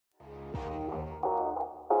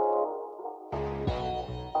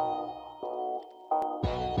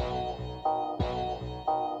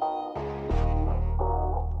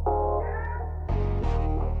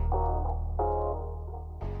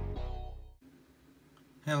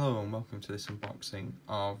Hello and welcome to this unboxing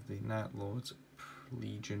of the Night Lords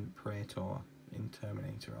Praetor in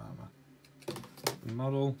Terminator armour. The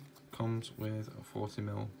model comes with a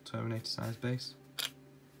 40mm Terminator size base,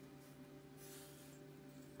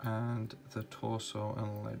 and the torso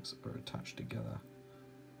and legs are attached together.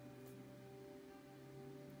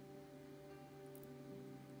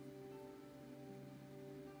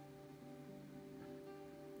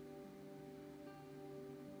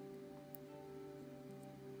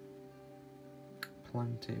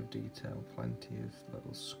 Plenty of detail, plenty of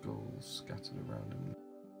little skulls scattered around them.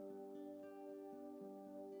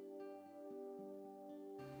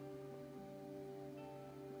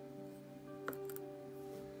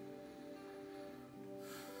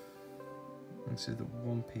 This is the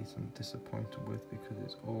one piece I'm disappointed with because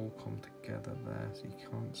it's all come together there, so you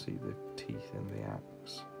can't see the teeth in the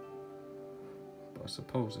axe. But I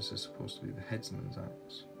suppose this is supposed to be the headsman's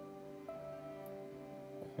axe.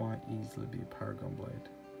 Quite easily be a paragon blade,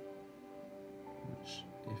 which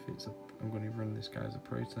if it's I'm going to run this guy as a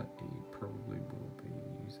Praetor, he probably will be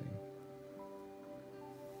using.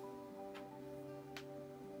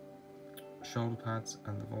 Shoulder pads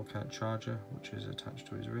and the Volkite charger, which is attached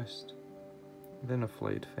to his wrist, then a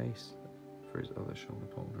flayed face for his other shoulder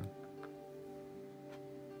pauldron.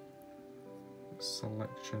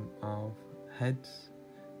 Selection of heads,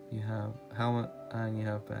 you have helmet and you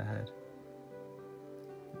have bare head.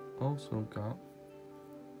 Also got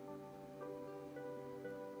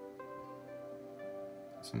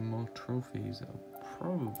some more trophies that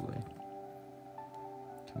probably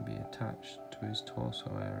can be attached to his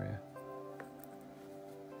torso area.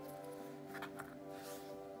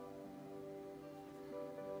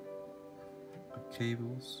 The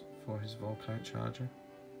cables for his Volkite charger.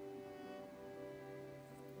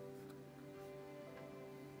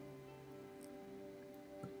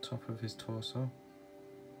 The top of his torso.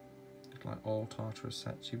 Like all Tartarus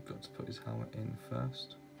sets, you've got to put his helmet in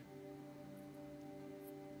first.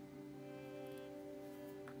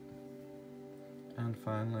 And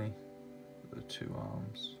finally, the two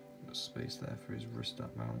arms. There's space there for his wrist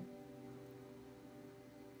mount.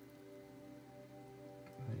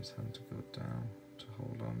 And he's having to go down to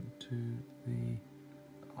hold on to the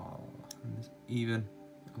and there's even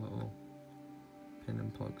a little pin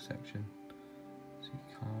and plug section, so you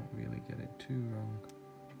can't really get it too wrong.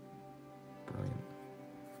 Brilliant.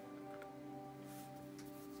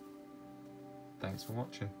 Thanks for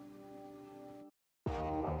watching.